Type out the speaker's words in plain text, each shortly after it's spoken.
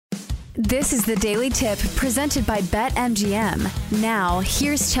This is the Daily Tip presented by BetMGM. Now,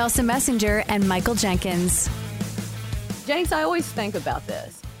 here's Chelsea Messenger and Michael Jenkins. Jenks, I always think about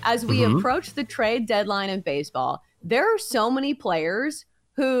this. As we approach the trade deadline in baseball, there are so many players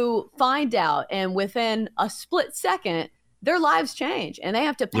who find out and within a split second, their lives change and they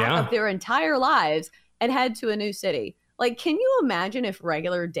have to pack up their entire lives and head to a new city. Like, can you imagine if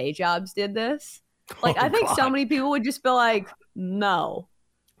regular day jobs did this? Like, I think so many people would just be like, no,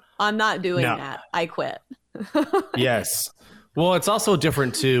 I'm not doing that. I quit. Yes. Well, it's also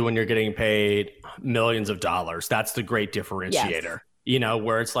different, too, when you're getting paid millions of dollars. That's the great differentiator, you know,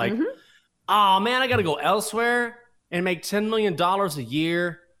 where it's like, oh, man, I got to go elsewhere and make $10 million a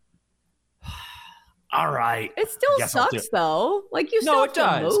year. All right. It still sucks, though. Like, you still have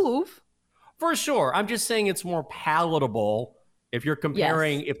to move. For sure. I'm just saying it's more palatable if you're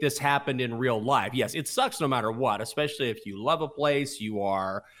comparing if this happened in real life. Yes, it sucks no matter what, especially if you love a place,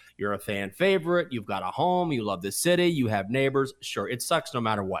 you're a fan favorite, you've got a home, you love the city, you have neighbors. Sure, it sucks no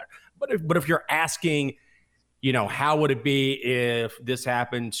matter what. But if you're asking, you know, how would it be if this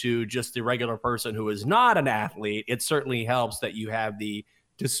happened to just the regular person who is not an athlete, it certainly helps that you have the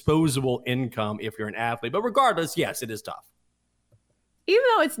disposable income if you're an athlete. But regardless, yes, it is tough. Even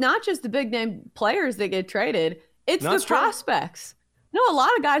though it's not just the big name players that get traded, it's the prospects. You know, a lot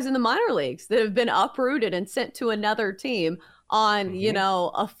of guys in the minor leagues that have been uprooted and sent to another team on, you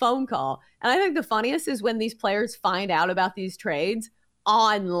know, a phone call. And I think the funniest is when these players find out about these trades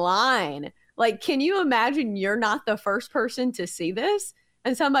online. Like, can you imagine you're not the first person to see this?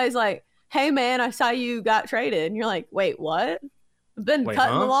 And somebody's like, hey, man, I saw you got traded. And you're like, wait, what? I've been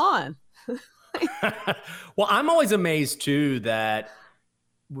cutting the lawn. Well, I'm always amazed, too, that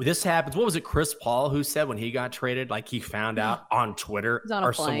this happens. What was it, Chris Paul, who said when he got traded, like he found out on Twitter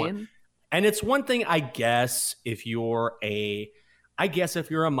or someone? And it's one thing, I guess, if you're a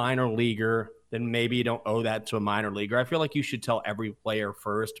minor leaguer, then maybe you don't owe that to a minor leaguer. I feel like you should tell every player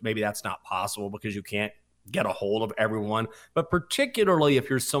first. Maybe that's not possible because you can't get a hold of everyone. But particularly if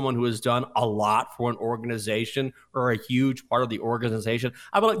you're someone who has done a lot for an organization or a huge part of the organization,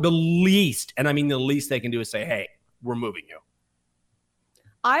 I feel like the least they can do is say, hey, we're moving you.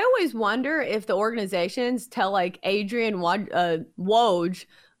 I always wonder if the organizations tell like Adrian Woj,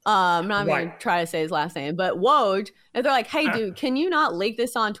 I'm not going to try to say his last name, but Woj, and they're like, hey, dude, can you not leak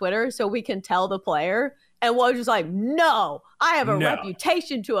this on Twitter so we can tell the player? And Woj is like, no, I have a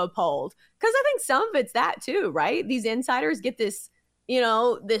reputation to uphold. Because I think some of it's that too, right? These insiders get this, you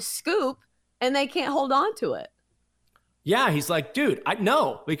know, this scoop and they can't hold on to it. Yeah, he's like, dude, I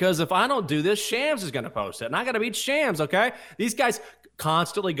know, because if I don't do this, Shams is going to post it, and I got to beat Shams, okay? These guys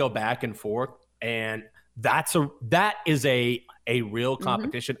constantly go back and forth, and that is a real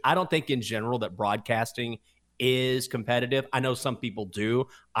competition. I don't think in general that broadcasting is competitive. I know some people do.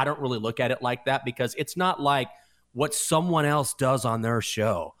 I don't really look at it like that because it's not like what someone else does on their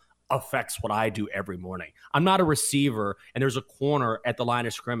show affects what I do every morning. I'm not a receiver and there's a corner at the line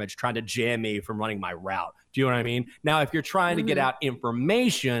of scrimmage trying to jam me from running my route. Do you know what I mean? Now, if you're trying to get out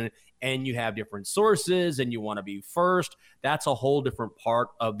information and you have different sources and you want to be first, that's a whole different part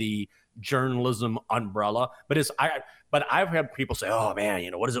of the journalism umbrella. But I've had people say, oh man, you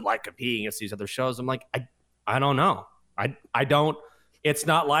know, what is it like competing against these other shows? I'm like, I don't know. I don't, it's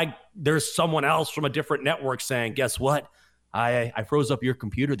not like there's someone else from a different network saying, guess what? I froze up your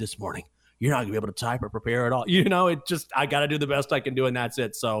computer this morning. You're not going to be able to type or prepare at all. You know, I got to do the best I can do, and that's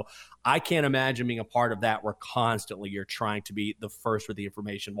it. So I can't imagine being a part of that where constantly you're trying to be the first with the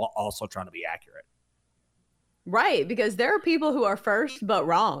information while also trying to be accurate. Right, because there are people who are first but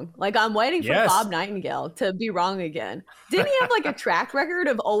wrong. Like, I'm waiting for Bob Nightingale to be wrong again. Didn't he have like a track record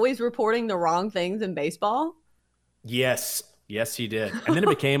of always reporting the wrong things in baseball? Yes, he did. And then it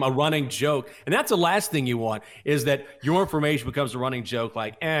became a running joke. And that's the last thing you want, is that your information becomes a running joke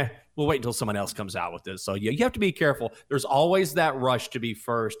like, we'll wait until someone else comes out with this. So you have to be careful. There's always that rush to be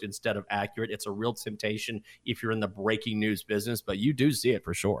first instead of accurate. It's a real temptation if you're in the breaking news business, but you do see it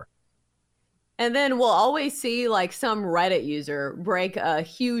for sure. And then we'll always see like some Reddit user break a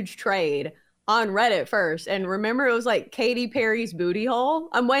huge trade on Reddit first. And remember, it was like Katy Perry's booty hole.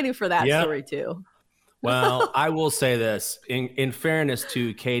 I'm waiting for that story too. Well, I will say this in fairness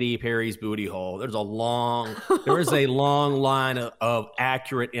to Katy Perry's booty hole, there is a long line of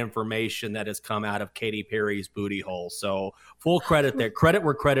accurate information that has come out of Katy Perry's booty hole. So full credit there. Credit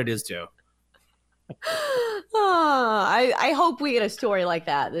where credit is due. I hope we get a story like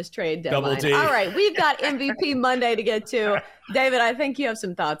that this trade deadline. Double D. All right, we've got MVP Monday to get to. David, I think you have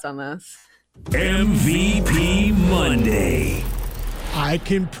some thoughts on this. MVP Monday. I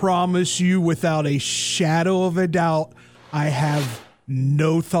can promise you without a shadow of a doubt, I have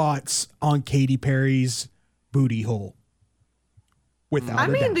no thoughts on Katy Perry's booty hole. Without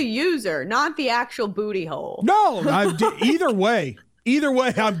a doubt. the user, not the actual booty hole. No, either way,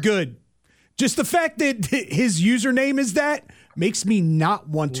 I'm good. Just the fact that his username is that makes me not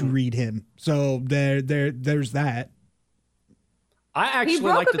want to read him. So there's that. I actually he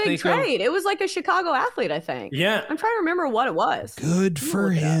broke like a to big think trade. It was like a Chicago athlete, I think. Yeah. I'm trying to remember what it was. Good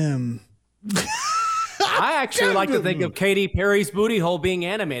for him. I actually like to think of Katy Perry's booty hole being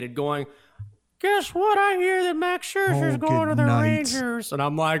animated, going, guess what? I hear that Max Scherzer's going to the Rangers. And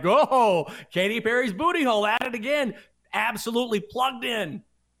I'm like, oh, Katy Perry's booty hole at it again. Absolutely plugged in.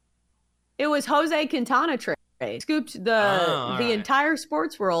 It was Jose Quintana trade. Scooped the entire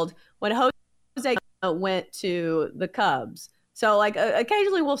sports world when Jose went to the Cubs. So, like,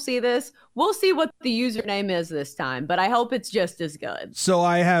 occasionally we'll see this. We'll see what the username is this time, but I hope it's just as good. So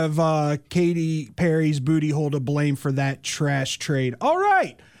I have Katy Perry's booty hole to blame for that trash trade. All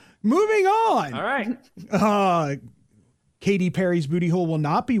right, moving on. All right. Katy Perry's booty hole will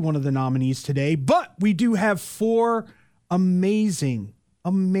not be one of the nominees today, but we do have 4 amazing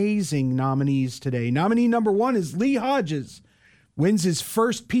nominees today. Nominee number 1 is Lee Hodges. Wins his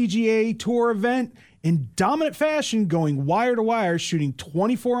first PGA Tour event in dominant fashion, going wire to wire, shooting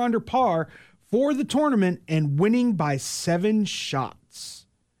 24 under par for the tournament and winning by 7 shots.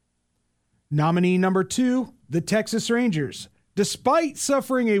 Nominee number 2, the Texas Rangers. Despite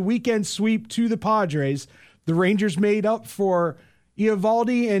suffering a weekend sweep to the Padres, the Rangers made up for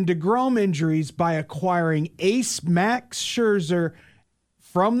Eovaldi and DeGrom injuries by acquiring ace Max Scherzer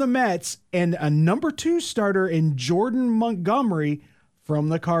from the Mets and a number 2 starter in Jordan Montgomery from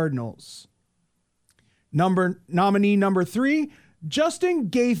the Cardinals. Nominee number 3, Justin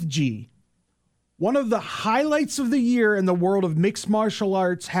Gaethje. One of the highlights of the year in the world of mixed martial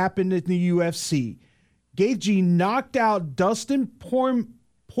arts happened in the UFC. Gaethje knocked out Dustin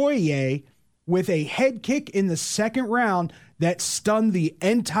Poirier with a head kick in the second round that stunned the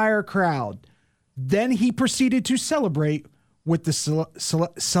entire crowd. Then he proceeded to celebrate with the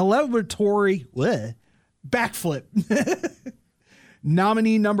celebratory backflip.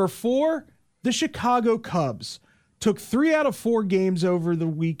 Nominee number 4, the Chicago Cubs. Took 3 out of 4 games over the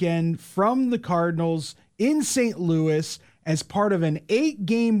weekend from the Cardinals in St. Louis as part of an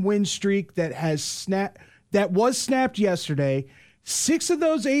 8-game win streak that was snapped yesterday. 6 of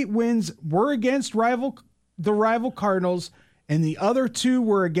those 8 wins were against the rival Cardinals, and the other 2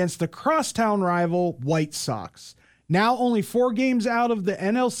 were against the crosstown rival White Sox. Now only 4 games out of the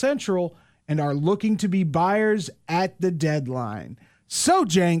NL Central and are looking to be buyers at the deadline. So,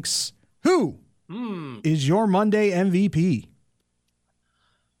 Jenks, who is your Monday MVP?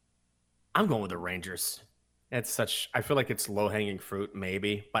 I'm going with the Rangers. I feel like it's low-hanging fruit,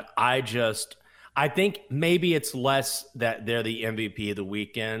 maybe, but I think maybe it's less that they're the MVP of the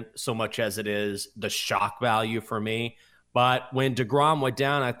weekend so much as it is the shock value for me. But when DeGrom went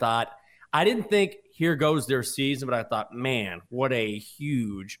down, I didn't think here goes their season, but I thought, man, what a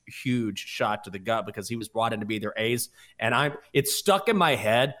huge, huge shot to the gut because he was brought in to be their ace. And it's stuck in my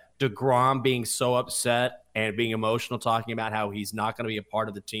head, DeGrom being so upset and being emotional, talking about how he's not going to be a part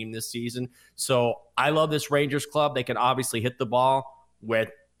of the team this season. So I love this Rangers club. They can obviously hit the ball with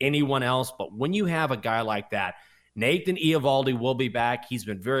anyone else, but when you have a guy like that, Nathan Eovaldi will be back. He's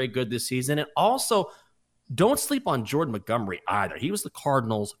been very good this season. And also, don't sleep on Jordan Montgomery either. He was the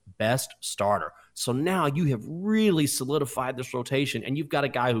Cardinals' best starter. So now you have really solidified this rotation, and you've got a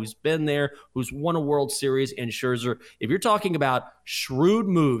guy who's been there, who's won a World Series in Scherzer. If you're talking about shrewd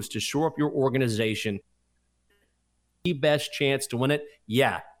moves to shore up your organization, the best chance to win it,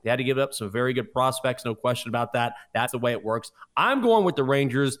 yeah, they had to give up some very good prospects, no question about that. That's the way it works. I'm going with the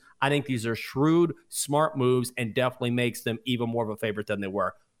Rangers. I think these are shrewd, smart moves and definitely makes them even more of a favorite than they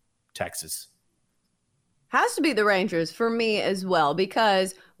were. Texas. Has to be the Rangers for me as well,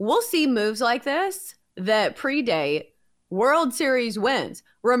 because we'll see moves like this that predate World Series wins.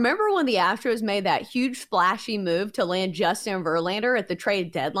 Remember when the Astros made that huge splashy move to land Justin Verlander at the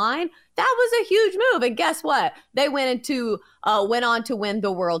trade deadline? That was a huge move. And guess what? They went on to win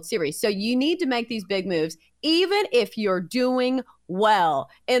the World Series. So you need to make these big moves, even if you're doing well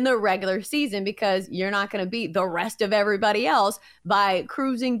in the regular season, because you're not going to beat the rest of everybody else by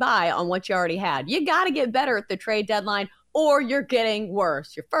cruising by on what you already had. You got to get better at the trade deadline, or you're getting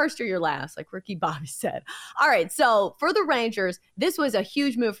worse. You're first or you're last, like Ricky Bobby said. All right, so for the Rangers, this was a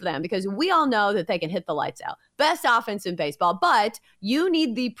huge move for them because we all know that they can hit the lights out. Best offense in baseball, but you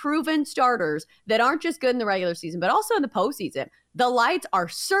need the proven starters that aren't just good in the regular season, but also in the postseason. The lights are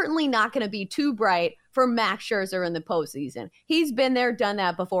certainly not going to be too bright for Max Scherzer in the postseason. He's been there, done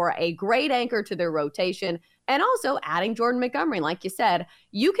that before, a great anchor to their rotation. And also adding Jordan Montgomery. Like you said,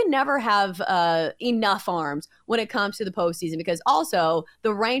 you can never have enough arms when it comes to the postseason, because also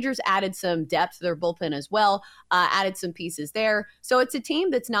the Rangers added some depth to their bullpen as well, added some pieces there. So it's a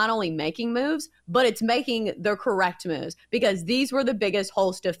team that's not only making moves, but it's making the correct moves, because these were the biggest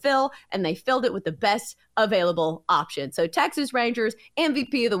holes to fill, and they filled it with the best available option. So Texas Rangers,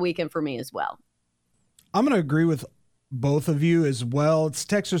 MVP of the weekend for me as well. I'm going to agree with both of you as well. It's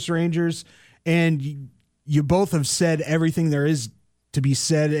Texas Rangers, and you both have said everything there is to be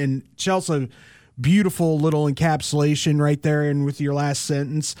said. And Chelsea, beautiful little encapsulation right there. And with your last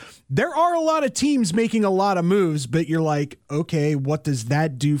sentence, there are a lot of teams making a lot of moves, but you're like, okay, what does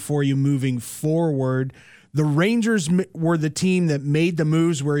that do for you moving forward? The Rangers were the team that made the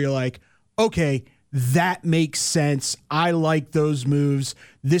moves where you're like, okay, that makes sense. I like those moves.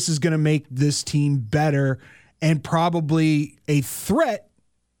 This is going to make this team better and probably a threat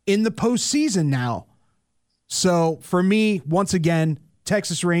in the postseason now. So for me, once again,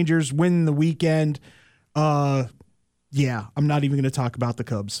 Texas Rangers win the weekend. I'm not even going to talk about the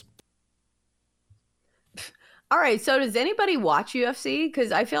Cubs. All right. So does anybody watch UFC?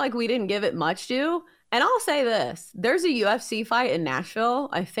 Because I feel like we didn't give it much due. And I'll say this. There's a UFC fight in Nashville,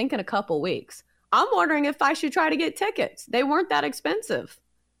 I think in a couple weeks. I'm wondering if I should try to get tickets. They weren't that expensive.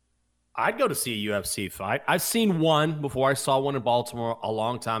 I'd go to see a UFC fight. I've seen one before. I saw one in Baltimore a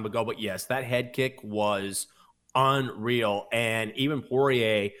long time ago. But yes, that head kick was unreal. And even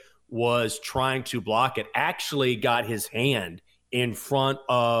Poirier was trying to block it. Actually got his hand in front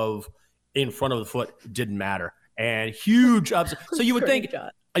of the foot. Didn't matter. And huge upset. So you would think,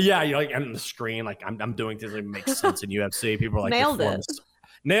 yeah, you're like on the screen, like I'm doing things that make sense in UFC. People are like,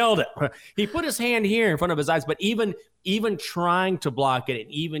 Nailed it. He put his hand here in front of his eyes, but even trying to block it and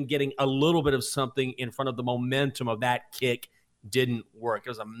even getting a little bit of something in front of the momentum of that kick didn't work. It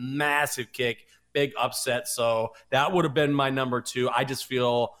was a massive kick, big upset. So that would have been my number 2. I just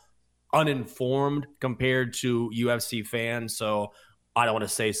feel uninformed compared to UFC fans. So I don't want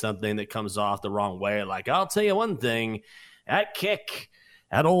to say something that comes off the wrong way. Like, I'll tell you one thing, that kick,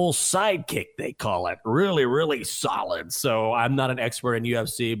 that old sidekick, they call it, really, really solid. So I'm not an expert in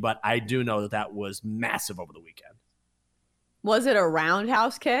UFC, but I do know that was massive over the weekend. Was it a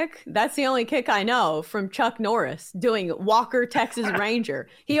roundhouse kick? That's the only kick I know from Chuck Norris doing Walker, Texas Ranger.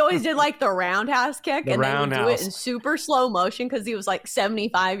 He always did like the roundhouse kick, and they would do it in super slow motion because he was like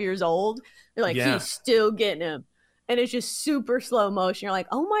 75 years old. They're like, he's still getting him. And it's just super slow motion. You're like,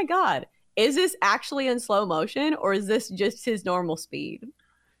 oh my God, is this actually in slow motion, or is this just his normal speed?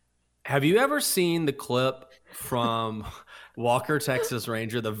 Have you ever seen the clip from Walker, Texas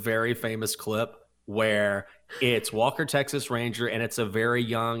Ranger, the very famous clip where it's Walker, Texas Ranger, and it's a very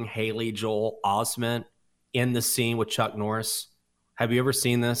young Haley Joel Osment in the scene with Chuck Norris? Have you ever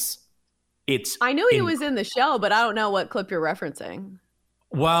seen this? I knew he was in the show, but I don't know what clip you're referencing.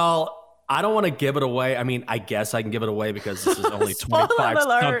 Well, I don't want to give it away. I mean, I guess I can give it away because this is only 25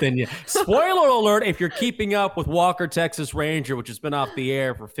 something. Spoiler alert, if you're keeping up with Walker, Texas Ranger, which has been off the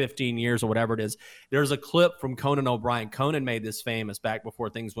air for 15 years or whatever it is, there's a clip from Conan O'Brien. Conan made this famous back before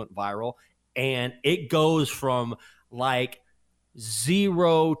things went viral. And it goes from like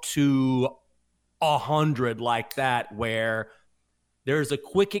 0 to 100 like that, where there's a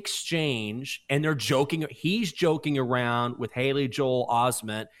quick exchange and they're joking. He's joking around with Haley Joel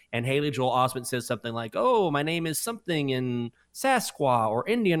Osment, and Haley Joel Osment says something like, oh, my name is something in Sasquatch or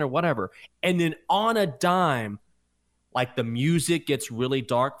Indian or whatever. And then on a dime, like the music gets really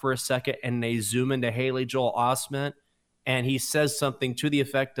dark for a second and they zoom into Haley Joel Osment and he says something to the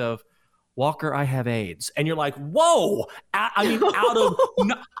effect of, Walker, I have AIDS. And you're like, whoa. I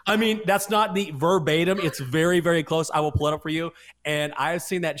mean, that's not the verbatim. It's very, very close. I will pull it up for you. And I've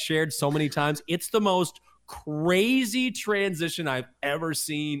seen that shared so many times. It's the most crazy transition I've ever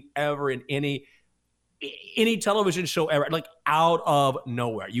seen ever in any television show ever. Like out of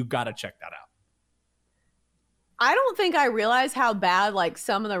nowhere. You got to check that out. I don't think I realized how bad like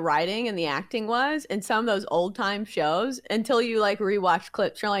some of the writing and the acting was in some of those old time shows until you like rewatch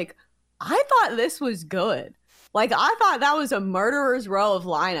clips. You're like, I thought this was good. Like, I thought that was a murderer's row of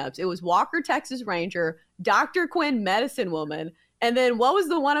lineups. It was Walker, Texas Ranger, Dr. Quinn, Medicine Woman, and then what was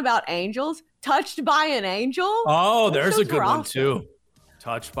the one about angels? Touched by an Angel? Oh, there's a good one, too.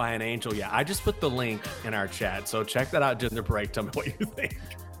 Touched by an Angel. Yeah, I just put the link in our chat, so check that out during the break. Tell me what you think.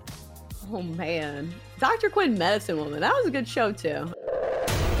 Oh, man. Dr. Quinn, Medicine Woman. That was a good show, too.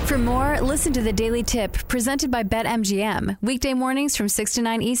 For more, listen to The Daily Tip, presented by BetMGM. Weekday mornings from 6 to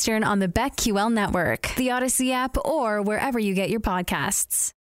 9 Eastern on the BetQL network, the Odyssey app, or wherever you get your podcasts.